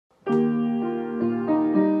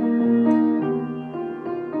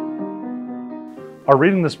Our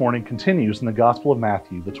reading this morning continues in the Gospel of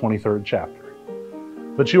Matthew, the 23rd chapter.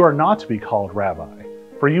 But you are not to be called Rabbi,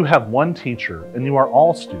 for you have one teacher, and you are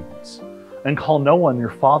all students. And call no one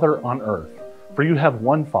your father on earth, for you have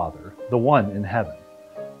one Father, the one in heaven.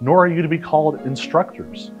 Nor are you to be called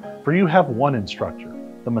instructors, for you have one instructor,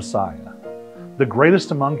 the Messiah. The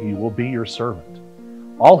greatest among you will be your servant.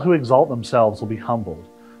 All who exalt themselves will be humbled,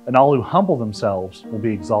 and all who humble themselves will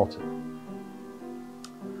be exalted.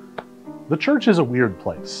 The church is a weird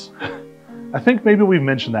place. I think maybe we've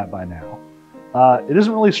mentioned that by now. It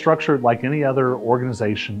isn't really structured like any other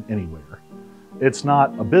organization anywhere. It's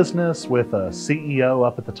not a business with a CEO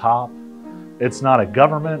up at the top. It's not a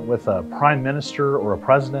government with a prime minister or a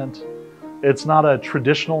president. It's not a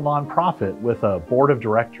traditional nonprofit with a board of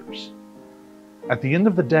directors. At the end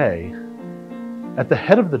of the day, at the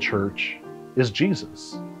head of the church is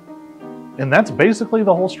Jesus. And that's basically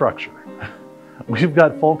the whole structure. We've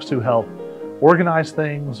got folks who help organize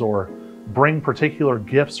things or bring particular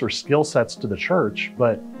gifts or skill sets to the church,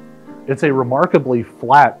 but it's a remarkably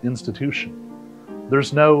flat institution.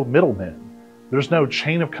 There's no middlemen. There's no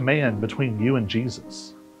chain of command between you and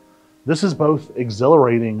Jesus. This is both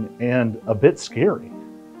exhilarating and a bit scary.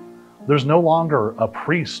 There's no longer a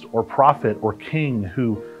priest or prophet or king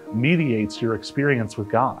who mediates your experience with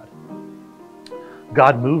God.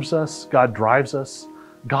 God moves us, God drives us,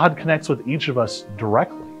 God connects with each of us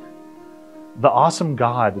directly. The awesome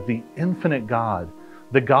God, the infinite God,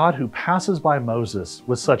 the God who passes by Moses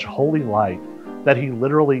with such holy light that he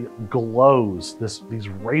literally glows these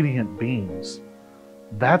radiant beams.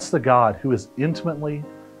 That's the God who is intimately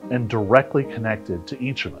and directly connected to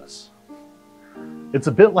each of us. It's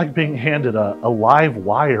a bit like being handed a live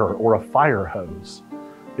wire or a fire hose.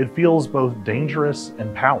 It feels both dangerous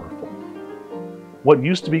and powerful. What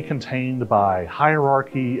used to be contained by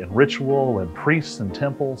hierarchy and ritual and priests and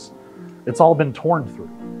temples, it's all been torn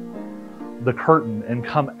through the curtain and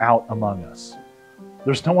come out among us.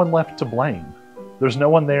 There's no one left to blame. There's no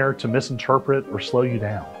one there to misinterpret or slow you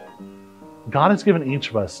down. God has given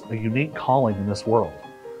each of us a unique calling in this world,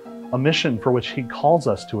 a mission for which He calls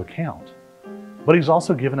us to account. But He's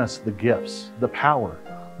also given us the gifts, the power,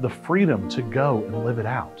 the freedom to go and live it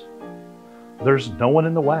out. There's no one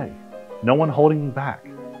in the way, no one holding you back.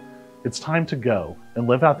 It's time to go and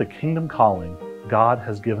live out the kingdom calling God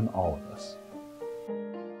has given all of us.